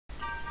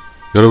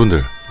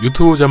여러분들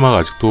유튜브 자막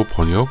아직도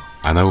번역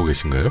안하고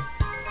계신가요?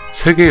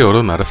 세계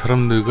여러 나라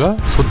사람들과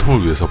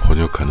소통을 위해서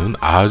번역하는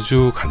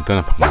아주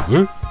간단한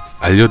방법을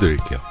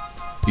알려드릴게요.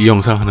 이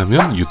영상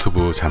하나면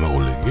유튜브 자막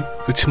올리기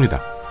끝입니다.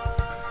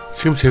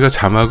 지금 제가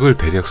자막을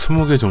대략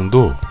 20개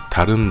정도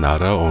다른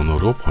나라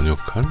언어로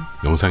번역한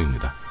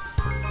영상입니다.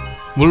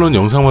 물론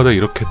영상마다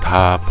이렇게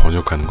다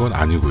번역하는 건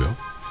아니고요.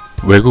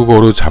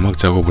 외국어로 자막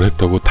작업을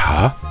했다고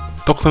다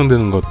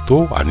떡상되는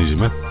것도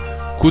아니지만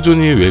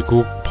꾸준히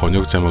외국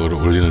번역 자막을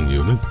올리는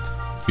이유는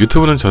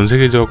유튜브는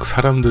전세계적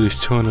사람들이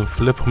시청하는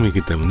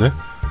플랫폼이기 때문에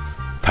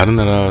다른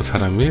나라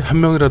사람이 한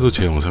명이라도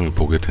제 영상을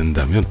보게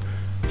된다면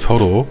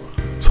서로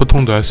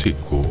소통도 할 수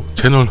있고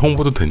채널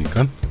홍보도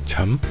되니까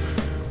참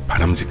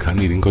바람직한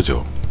일인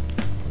거죠.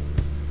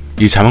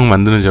 이 자막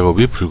만드는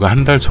작업이 불과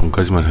한 달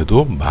전까지만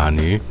해도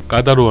많이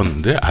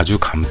까다로웠는데 아주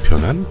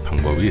간편한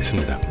방법이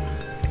있습니다.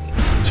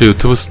 제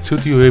유튜브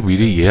스튜디오에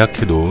미리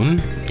예약해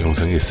놓은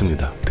영상이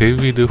있습니다.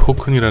 데이비드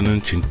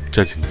호큰이라는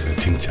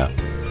진짜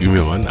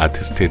유명한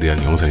아티스트에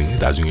대한 영상이니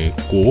나중에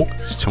꼭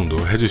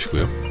시청도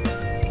해주시고요.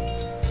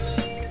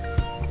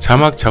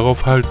 자막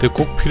작업할 때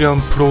꼭 필요한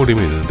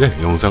프로그램이 있는데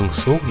영상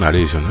속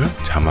나레이션을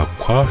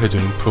자막화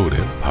해주는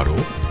프로그램, 바로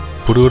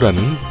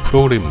vrew라는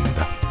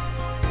프로그램입니다.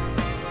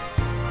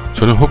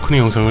 저는 호큰이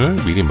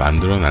영상을 미리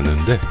만들어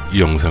놨는데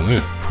이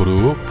영상을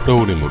vrew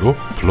프로그램으로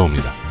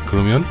불러옵니다.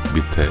 그러면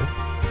밑에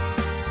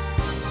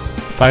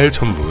파일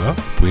첨부가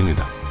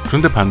보입니다.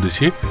 그런데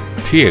반드시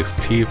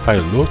txt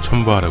파일로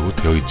첨부하라고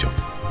되어 있죠.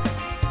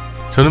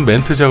 저는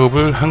멘트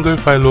작업을 한글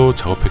파일로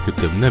작업했기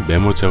때문에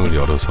메모장을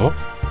열어서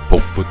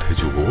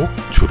복붙해주고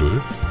줄을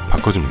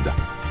바꿔줍니다.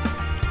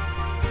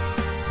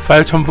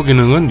 파일 첨부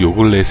기능은 요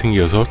근래에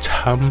생겨서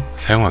참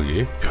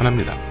사용하기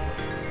편합니다.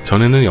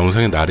 전에는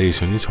영상의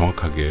나레이션이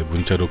정확하게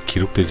문자로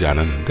기록되지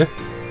않았는데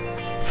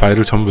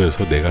파일을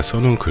첨부해서 내가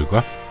써놓은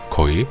글과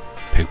거의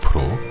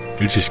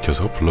 100%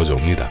 일치시켜서 불러져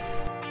옵니다.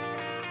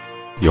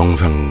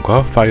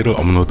 영상과 파일을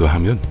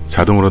업로드하면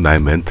자동으로 나의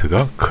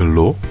멘트가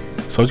글로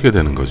써지게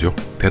되는 거죠.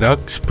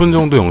 대략 10분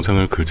정도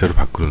영상을 글자로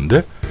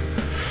바꾸는데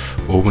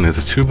 5분에서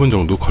 7분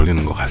정도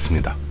걸리는 것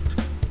같습니다.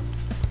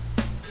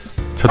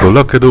 자,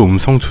 놀랍게도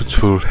음성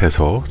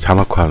추출해서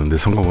자막화하는 데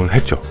성공을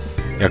했죠.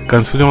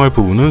 약간 수정할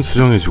부분은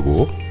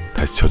수정해주고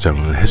다시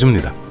저장을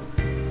해줍니다.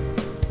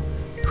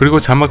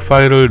 그리고 자막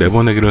파일을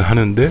내보내기를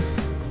하는데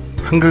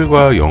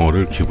한글과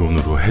영어를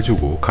기본으로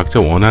해주고 각자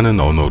원하는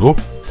언어로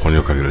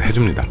번역하기를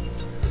해줍니다.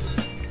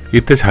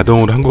 이때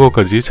자동으로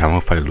한국어까지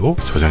자막 파일로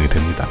저장이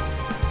됩니다.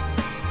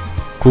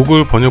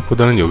 구글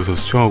번역보다는 여기서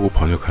수정하고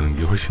번역하는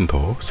게 훨씬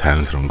더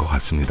자연스러운 것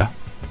같습니다.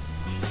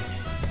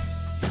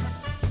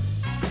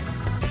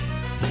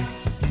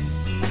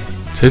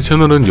 제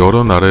채널은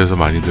여러 나라에서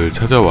많이들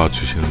찾아와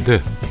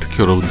주시는데 특히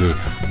여러분들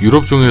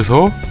유럽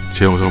중에서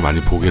제 영상을 많이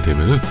보게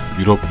되면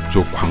유럽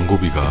쪽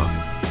광고비가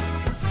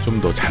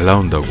좀 더 잘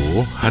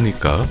나온다고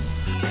하니까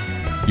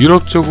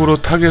유럽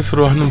쪽으로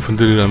타겟으로 하는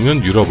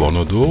분들이라면 유럽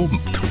언어도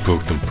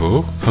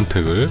듬뿍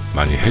선택을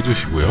많이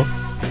해주시고요.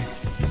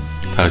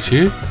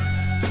 다시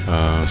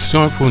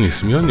수정할 부분이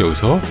있으면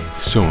여기서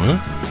수정을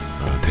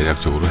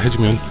대략적으로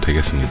해주면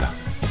되겠습니다.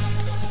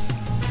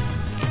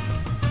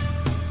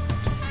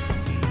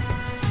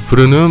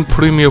 vrew는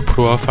프리미어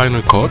프로와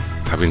파이널 컷,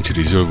 다빈치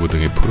리졸브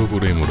등의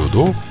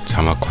프로그램으로도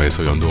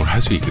자막화해서 연동을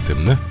할 수 있기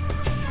때문에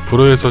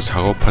vrew에서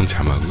작업한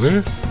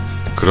자막을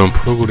그런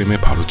프로그램에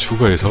바로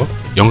추가해서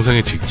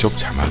영상에 직접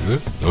자막을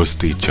넣을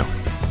수도 있죠.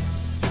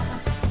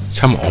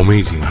 참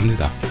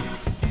어메이징합니다.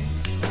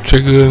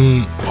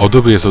 최근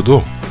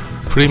어도비에서도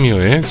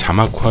프리미어에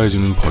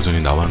자막화해주는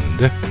버전이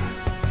나왔는데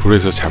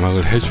vrew에서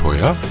자막을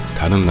해줘야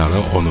다른 나라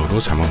언어로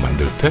자막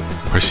만들 때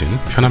훨씬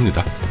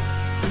편합니다.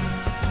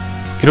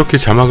 이렇게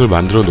자막을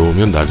만들어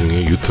놓으면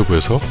나중에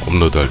유튜브에서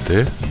업로드할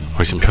때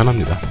훨씬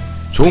편합니다.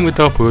 조금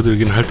이따가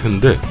보여드리긴 할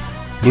텐데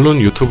물론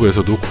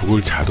유튜브에서도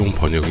구글 자동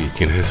번역이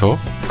있긴 해서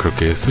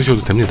그렇게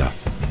쓰셔도 됩니다.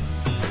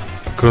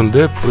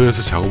 그런데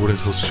vrew에서 작업을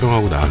해서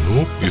수정하고 난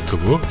후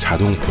유튜브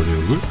자동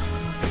번역을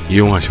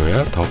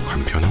이용하셔야 더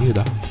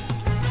간편합니다.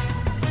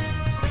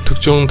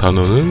 특정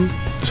단어는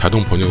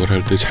자동 번역을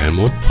할 때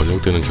잘못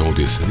번역되는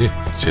경우도 있으니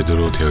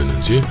제대로 되어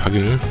있는지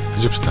확인을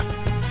해줍시다.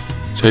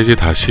 자, 이제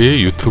다시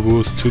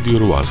유튜브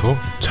스튜디오로 와서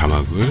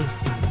자막을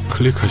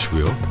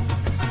클릭하시고요.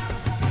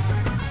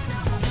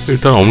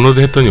 일단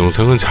업로드했던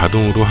영상은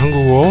자동으로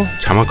한국어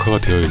자막화가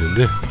되어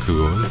있는데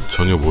그건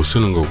전혀 못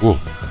쓰는 거고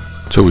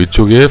저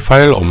위쪽에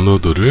파일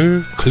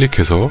업로드를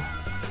클릭해서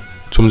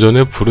좀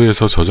전에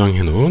vrew에서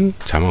저장해 놓은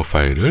자막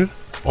파일을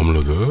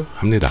업로드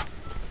합니다.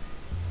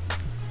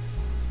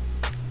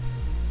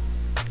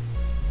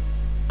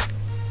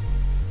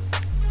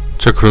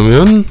 자,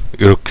 그러면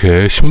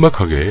이렇게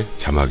신박하게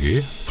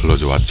자막이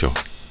불러져 왔죠.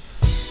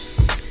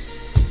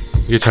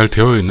 이게 잘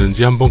되어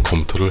있는지 한번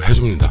검토를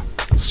해줍니다.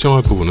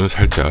 수정할 부분은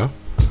살짝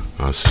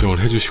수정을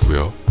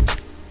해주시고요.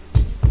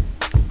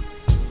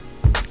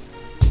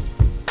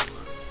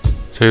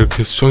 자,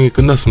 이렇게 수정이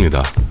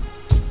끝났습니다.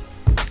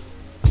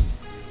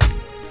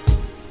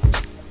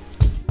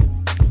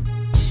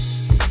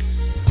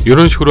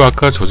 이런 식으로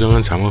아까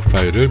저장한 자막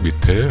파일을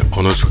밑에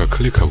언어 추가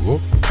클릭하고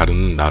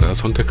다른 나라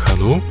선택한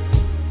후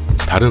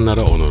다른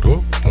나라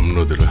언어로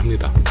업로드를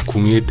합니다.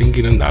 구미에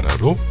땡기는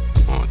나라로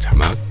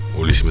자막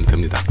올리시면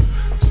됩니다.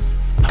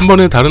 한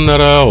번에 다른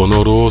나라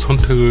언어로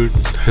선택을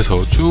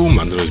해서 쭉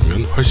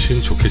만들어주면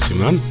훨씬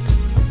좋겠지만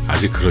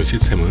아직 그런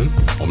시스템은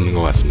없는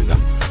것 같습니다.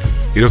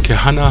 이렇게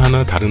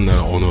하나하나 다른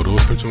나라 언어로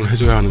설정을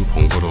해줘야 하는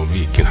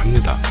번거로움이 있긴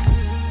합니다.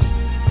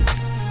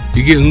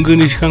 이게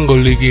은근히 시간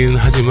걸리긴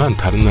하지만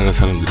다른 나라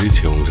사람들이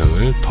제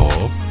영상을 더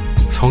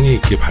성의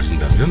있게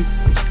봐준다면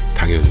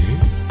당연히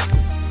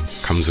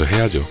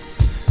감수해야죠.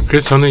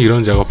 그래서 저는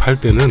이런 작업할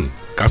때는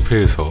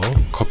카페에서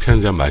커피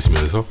한잔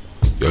마시면서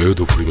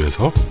여유도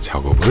부리면서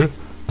작업을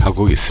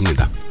하고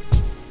있습니다.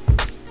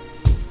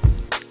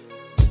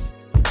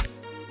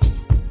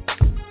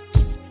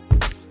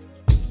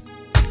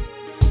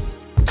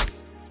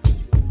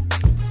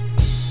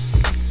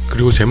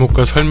 그리고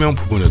제목과 설명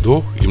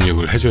부분에도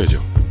입력을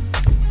해줘야죠.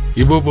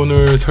 이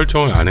부분을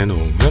설정을 안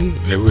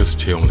해놓으면 외국에서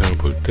제 영상을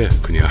볼 때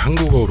그냥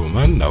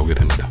한국어로만 나오게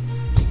됩니다.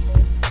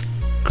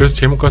 그래서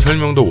제목과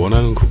설명도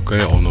원하는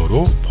국가의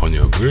언어로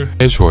번역을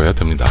해주어야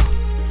됩니다.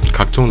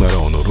 각종 나라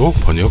언어로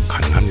번역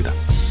가능합니다.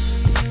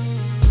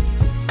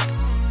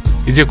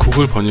 이제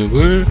구글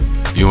번역을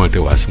이용할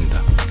때가 왔습니다.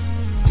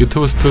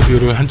 유튜브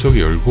스튜디오를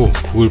한쪽에 열고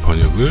구글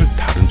번역을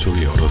다른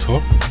쪽에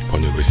열어서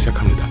번역을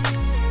시작합니다.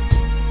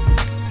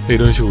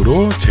 이런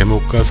식으로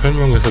제목과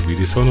설명에서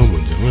미리 써놓은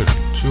문장을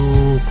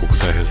쭉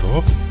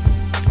복사해서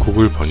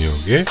구글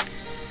번역에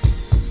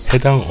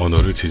해당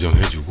언어를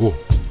지정해주고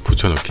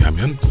붙여넣기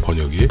하면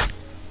번역이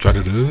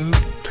쫘르르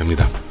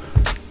됩니다.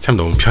 참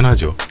너무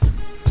편하죠.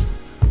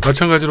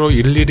 마찬가지로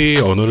일일이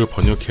언어를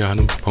번역해야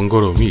하는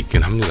번거로움이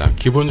있긴 합니다.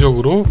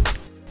 기본적으로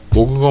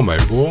모국어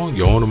말고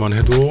영어로만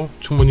해도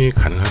충분히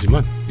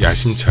가능하지만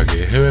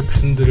야심차게 해외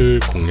팬들을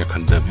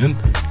공략한다면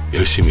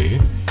열심히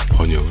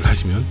번역을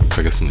하시면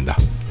되겠습니다.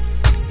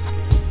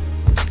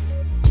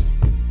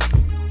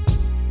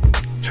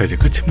 자, 이제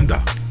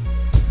끝입니다.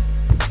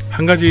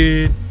 한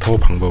가지 더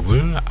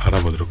방법을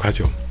알아보도록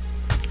하죠.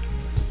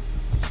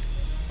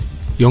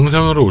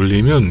 영상을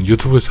올리면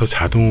유튜브에서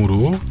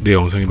자동으로 내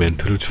영상의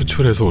멘트를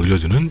추출해서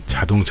올려주는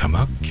자동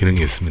자막 기능이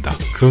있습니다.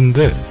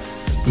 그런데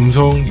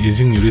음성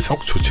인식률이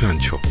썩 좋진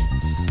않죠.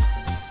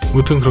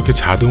 무튼 그렇게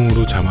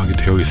자동으로 자막이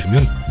되어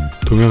있으면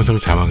동영상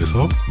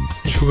자막에서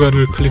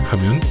추가를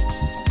클릭하면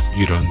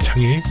이런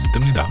창이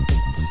뜹니다.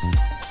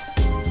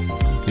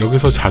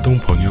 여기서 자동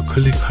번역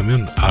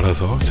클릭하면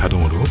알아서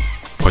자동으로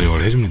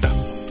번역을 해줍니다.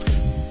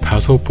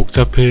 다소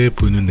복잡해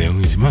보이는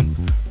내용이지만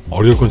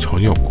어려울 건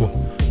전혀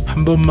없고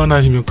한 번만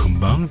하시면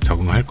금방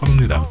적응할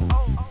겁니다.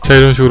 자,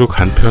 이런 식으로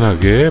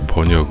간편하게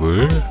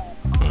번역을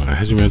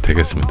해주면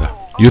되겠습니다.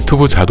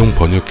 유튜브 자동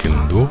번역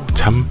기능도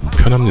참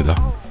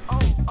편합니다.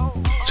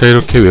 자,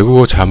 이렇게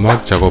외국어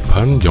자막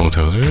작업한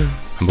영상을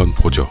한번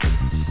보죠.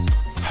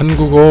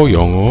 한국어,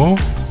 영어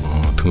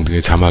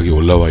등등의 자막이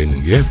올라와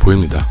있는 게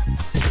보입니다.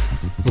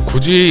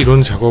 굳이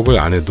이런 작업을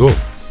안 해도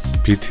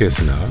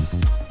BTS나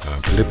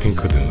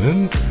블랙핑크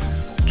등은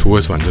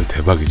조회수 완전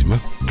대박이지만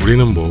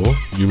우리는 뭐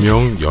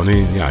유명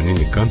연예인이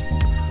아니니까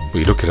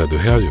뭐 이렇게라도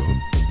해야죠.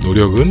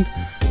 노력은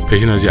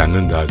배신하지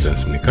않는다 하지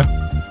않습니까?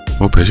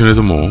 뭐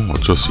배신해도 뭐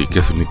어쩔 수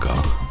있겠습니까?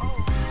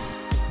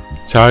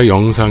 자,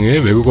 영상에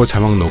외국어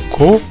자막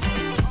넣고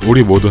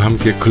우리 모두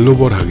함께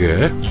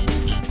글로벌하게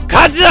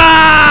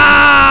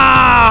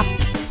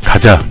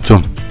가자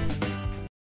좀